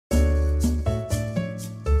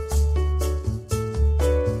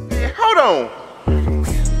Hold on.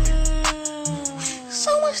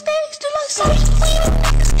 So much things to like so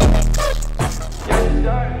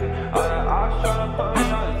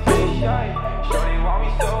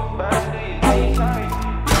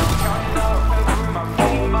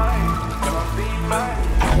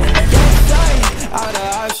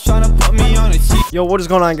Yo, what is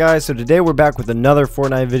going on, guys? So today we're back with another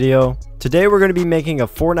Fortnite video. Today we're going to be making a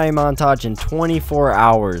Fortnite montage in 24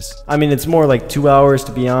 hours. I mean, it's more like 2 hours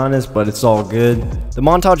to be honest, but it's all good. The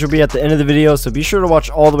montage will be at the end of the video, so be sure to watch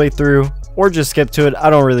all the way through or just skip to it. I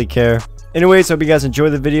don't really care. Anyways, hope you guys enjoy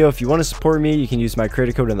the video. If you want to support me, you can use my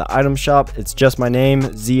creator code in the item shop. It's just my name,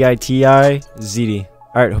 ZITI.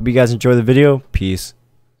 Alright, hope you guys enjoy the video. Peace.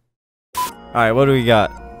 Alright, what do we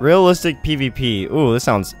got? Realistic PvP. Ooh, this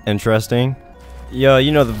sounds interesting. Yo,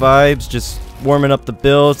 you know the vibes, just warming up the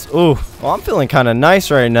builds. Ooh, well, I'm feeling kind of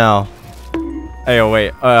nice right now. Hey, oh,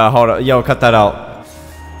 wait, hold up. Yo, cut that out.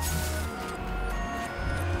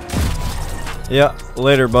 Yeah,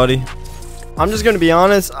 later, buddy. I'm just gonna be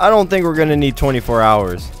honest, I don't think we're gonna need 24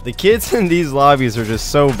 hours. The kids in these lobbies are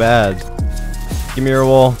just so bad. Give me your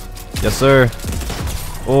wall. Yes, sir.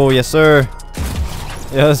 Oh, yes, sir.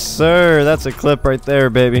 Yes, sir. That's a clip right there,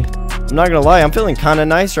 baby. I'm not gonna lie, I'm feeling kind of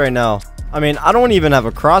nice right now. I mean, I don't even have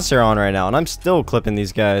a crosshair on right now, and I'm still clipping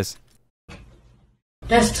these guys.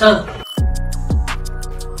 That's tough.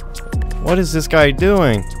 What is this guy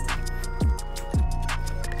doing?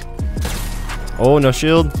 Oh, no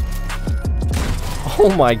shield.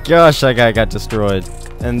 Oh my gosh, that guy got destroyed.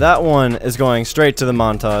 And that one is going straight to the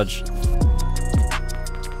montage.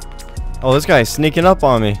 Oh, this guy's sneaking up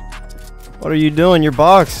on me. What are you doing? You're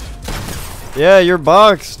boxed. Yeah, you're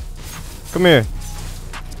boxed. Come here.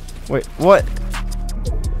 Wait, what?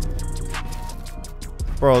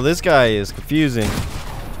 Bro, this guy is confusing.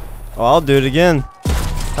 Oh, I'll do it again.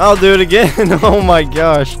 I'll do it again. Oh my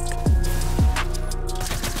gosh.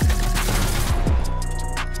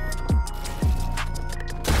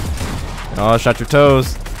 Oh, shut your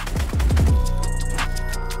toes.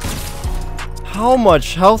 How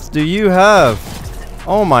much health do you have?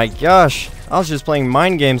 Oh my gosh. I was just playing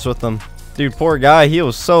mind games with him. Dude, poor guy. He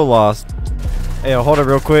was so lost. Hey, hold up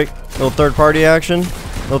real quick. Little third party action.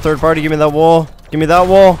 Little third party. Give me that wall. Give me that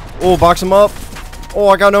wall. Oh, box him up. Oh,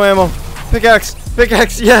 I got no ammo. Pickaxe.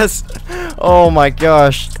 Pickaxe. Yes. Oh my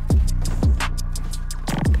gosh.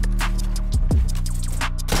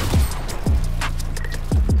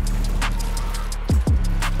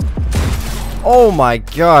 Oh my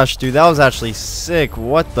gosh, dude. That was actually sick.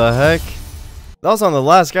 What the heck? That was on the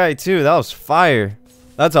last guy too. That was fire.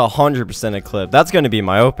 That's 100% a clip. That's going to be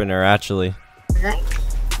my opener, actually.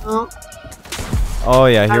 Oh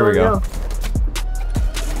yeah, here we go.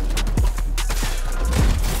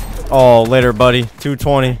 Oh, later, buddy.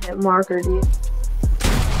 220. Marker, dude.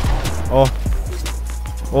 Oh,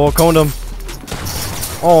 coned him.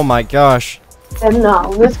 Oh my gosh. And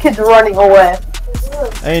no, this kid's running away.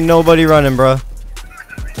 Ain't nobody running, bro. Up,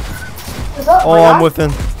 oh, I'm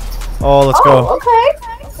whiffing. Oh, let's go. Okay.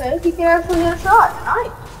 Okay, he can actually get a shot.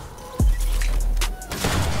 Nice.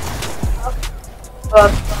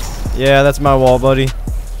 Yeah, that's my wall, buddy.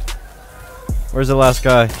 Where's the last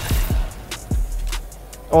guy?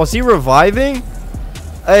 Oh, is he reviving?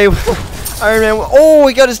 Hey, Iron Man. Oh,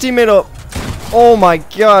 he got his teammate up. Oh my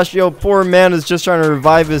gosh, yo, poor man is just trying to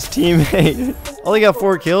revive his teammate. Only got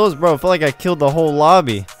 4 kills, bro. I feel like I killed the whole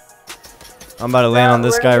lobby. I'm about to land on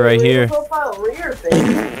this guy right here.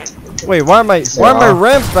 Wait, why are my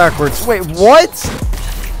ramps backwards? Wait, what?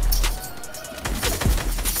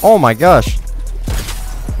 Oh my gosh.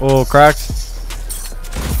 Oh, cracked.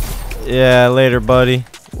 Yeah, later, buddy.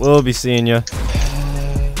 We'll be seeing you.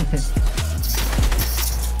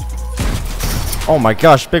 Oh my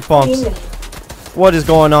gosh, big bumps. What is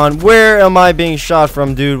going on? Where am I being shot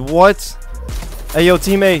from, dude? What? Hey, yo,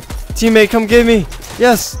 teammate. Teammate, come get me.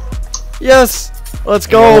 Yes. Yes. Let's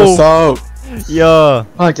go. What's up? Yeah.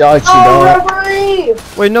 I got you,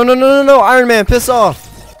 dog. Wait, no. Iron Man, piss off.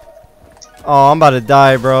 Oh, I'm about to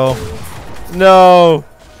die, bro. No.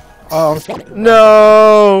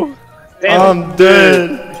 No. I'm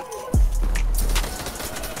dead.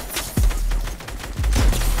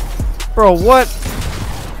 Bro, what?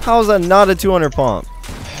 How is that not a 200 pump?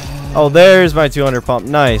 Oh, there's my 200 pump.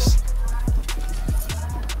 Nice.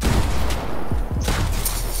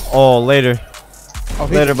 Oh, later.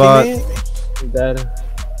 Later, bot. Dead.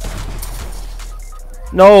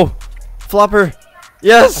 No. Flopper.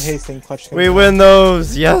 Yes. I hate saying clutch. We win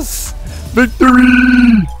those. Yes. Victory.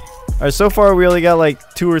 Alright, so far we only got like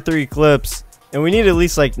 2 or 3 clips. And we need at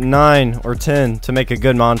least like 9 or 10 to make a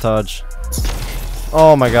good montage.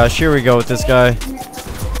 Oh my gosh, here we go with this guy.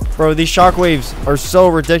 Bro, these shockwaves are so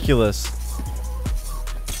ridiculous.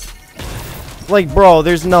 Like, bro,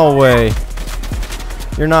 there's no way.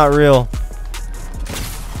 You're not real.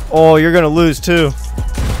 Oh, you're gonna lose too.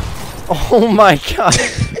 Oh my god.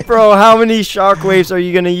 Bro, how many shockwaves are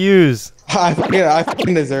you gonna use? I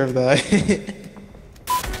fucking deserve that.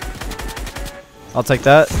 I'll take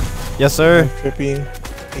that. Yes, sir. Trippy.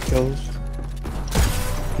 It kills.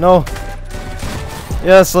 No.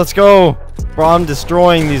 Yes, let's go. Bro, I'm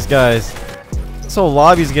destroying these guys. This whole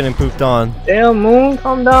lobby's getting pooped on. Damn, Moon,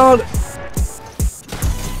 calm down.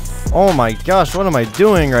 Oh my gosh, what am I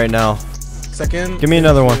doing right now? Second. Give me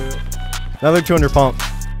another one. Another 200 pump.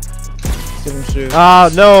 Shoot. Ah,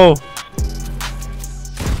 no.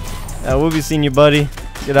 Yeah, we'll be seeing you, buddy.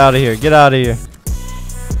 Get out of here. Get out of here.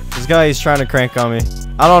 This guy is trying to crank on me.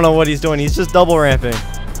 I don't know what he's doing. He's just double ramping.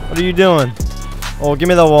 What are you doing? Oh, give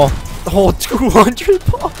me that wall. Oh, 200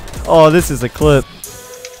 pump. Oh, this is a clip.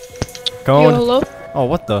 Cone. YOLO. Oh,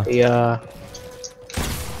 what the? Yeah.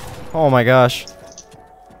 Oh my gosh.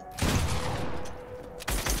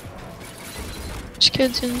 This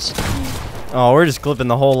kid's insane. Oh, we're just clipping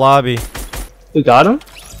the whole lobby. You got him?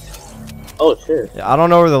 Oh shit. Yeah, I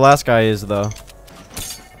don't know where the last guy is though.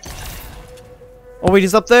 Oh wait,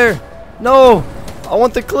 he's up there. No, I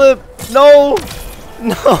want the clip. No,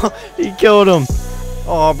 no, he killed him.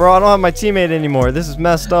 Oh, bro, I don't have my teammate anymore. This is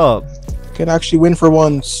messed up. Can actually win for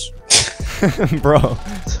once. Bro.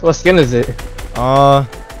 What skin is it? I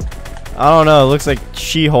don't know. It looks like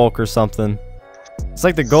She-Hulk or something. It's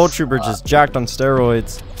like the Gold Trooper just jacked on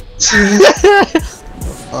steroids.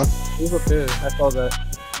 He's up there. I saw that.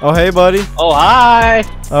 Oh, hey, buddy. Oh, hi.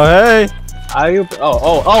 Oh, hey. Are you?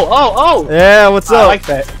 Oh. Yeah, what's up? I like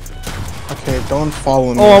that. Okay, don't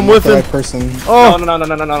follow me. Oh, I'm with the him. right person. Oh. No.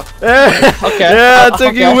 Yeah. Okay. Yeah, I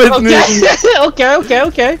took you with me.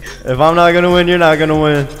 Okay. If I'm not gonna win, you're not gonna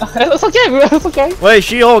win. It's okay, bro. It's okay. Wait,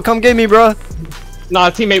 She-Hulk, come get me, bro. Nah,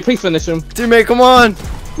 teammate, please finish him. Teammate, come on.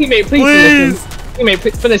 Teammate, please finish him.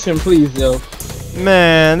 Teammate, finish him, please, yo.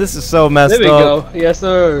 Man, this is so messed There we up. go. Yes,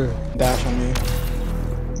 sir. Dash on me.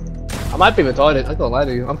 I might be retarded. I can't lie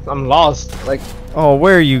to you. I'm lost. Like, Oh,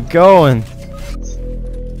 where are you going?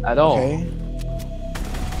 at all. Okay.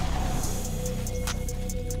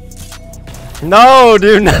 No,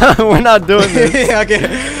 dude, no, we're not doing this. Okay.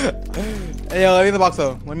 Hey, yo, let me in the box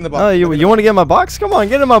though. Let me in the box. Oh, you want to get in my box? Come on,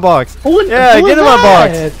 get in my box. Who Yeah, who get in is my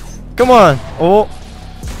that? box. Come on. Oh.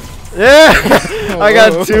 Yeah. I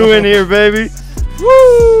got 2 in here, baby.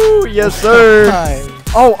 Woo! Yes, sir. Hi.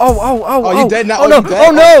 Oh, Oh, you dead now? Oh, no. You dead?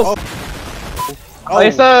 Oh, no. Oh,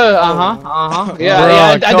 yes, sir. Yeah, Bruh,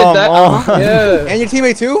 I did come that. on. Yeah. And your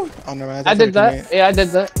teammate too? Oh no, man. I did that. Yeah, I did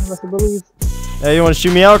that. I believe. Hey, you want to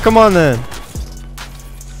shoot me out? Come on, then.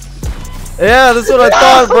 Yeah, that's what I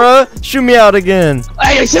thought, bro. Shoot me out again.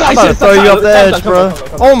 Hey, I'm about to throw you off the edge, bro.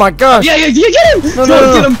 Oh, my gosh. Yeah, get him. No, Joe,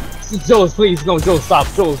 no. get him. Joe, please. No, Joe, stop.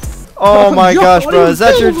 Joe. Oh my Joe, gosh, what bro. are you Is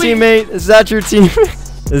that your doing? teammate? Is that your teammate?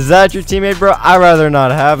 Is that your teammate, bro? I'd rather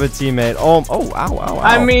not have a teammate. Oh, ow.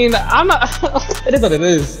 I mean, I'm not. It is what it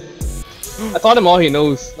is. I taught him all he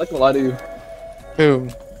knows. Like a lot of you. Who?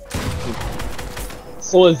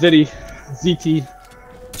 Solar Zitty. ZT.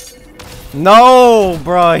 No,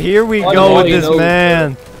 bro. Here we Oh, go no, with he this knows,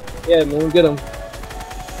 man. Yeah, man, get him.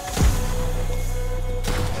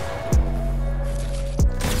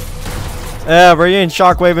 Yeah, bro. You ain't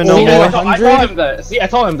shockwaving no See, more. I told him that. See, I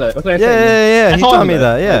told him that. That's what I Yeah. I He told taught him me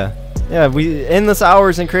that. Yeah. Yeah. We endless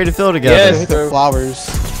hours in creative field together. Yes. Hit the flowers.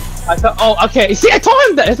 Oh, okay. See, I told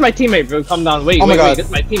him that. It's my teammate, bro. Calm down. Wait, Oh my wait. God. It's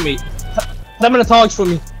my teammate. Put him in the togs for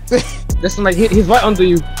me. This is my. He's right under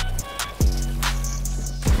you.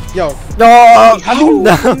 Yo. No.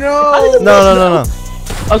 No. No.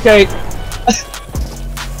 Okay.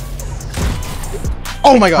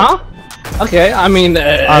 Oh my god. Huh? Okay. I mean,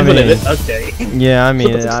 I mean- okay. Yeah, I mean,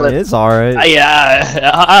 it's alright.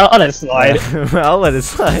 Yeah. I'll let it slide. I'll let it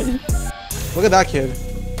slide. Look at that kid.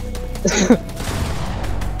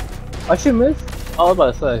 I should miss. I was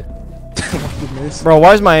about to say. You missed. Bro,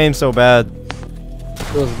 why is my aim so bad?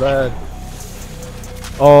 It was bad.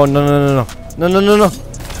 Oh, no.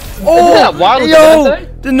 that wild yo!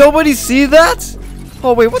 that Did nobody see that?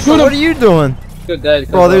 Oh, wait, what are you doing? Good dad.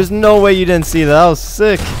 Bro, there's no way you didn't see that. That was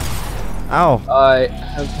sick. Ow. Alright.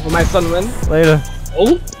 Will my son win? Later.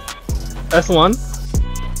 Oh. That's one.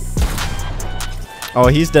 Oh,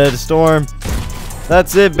 he's dead. Storm.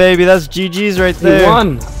 That's it, baby. That's GG's right You there.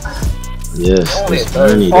 won. Yes, Oh, this yeah.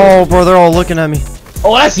 Bernie. Oh, bro, they're all looking at me.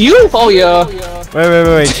 Oh, that's you? Oh, yeah.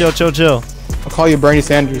 Wait. Chill. I'll call you Bernie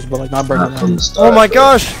Sanders, but like not Bernie. Oh my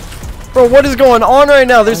gosh. Bro, what is going on right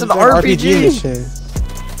now? There's an There's RPG. and shit.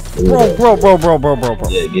 Bro.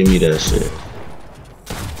 Yeah, give me that shit.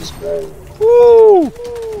 Just grab it. Woo!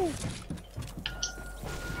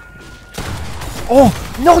 Oh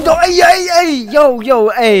no! Hey! Yo!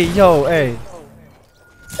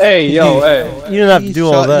 Hey, yo, hey. You didn't have to do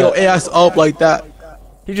all Shut your that. ass up like that.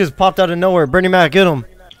 He just popped out of nowhere. Bernie Mac, get him!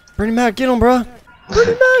 Bernie Mac, get him, bro!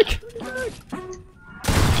 Bernie Mac!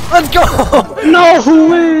 Let's go! No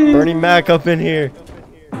way! Bernie Mac up in here.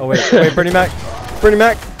 Oh wait, Bernie Mac.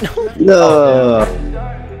 No.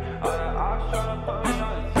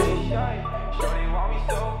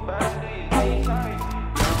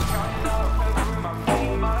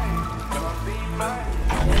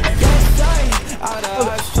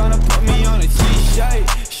 Tryna put me on a t-shirt.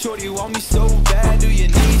 Shorty want me so bad, do your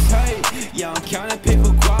knees hurt? Yeah, I'm counting paper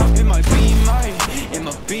guap in my beamer.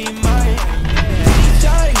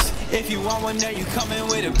 If you want one, now you coming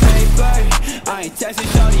with a paper. I ain't texting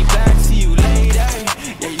shorty back, see you later.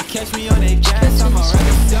 Yeah, you catch me on that gas, I'm a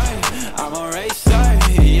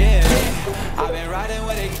racer, yeah. I've been riding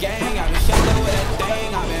with a gang, I've been shooting with a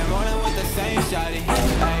thing, I've been rolling with the same shawty.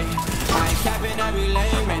 Ay, I ain't capping every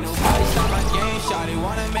lane, ain't nobody stop my game. Shawty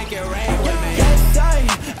wanna make it rain with me. Yes,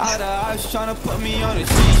 out of eyes tryna put me on a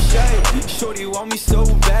t-shirt. Shorty want me so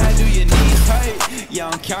bad, do your knees hurt? Yeah,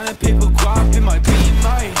 I'm counting paper guap in my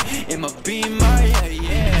beamer,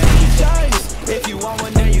 yeah. If you want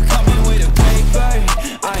one, then you coming with a paper.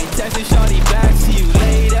 I ain't texting shorty back, see you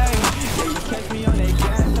later. Yeah, you catch me on that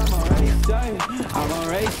gas, I'm a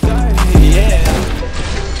racer.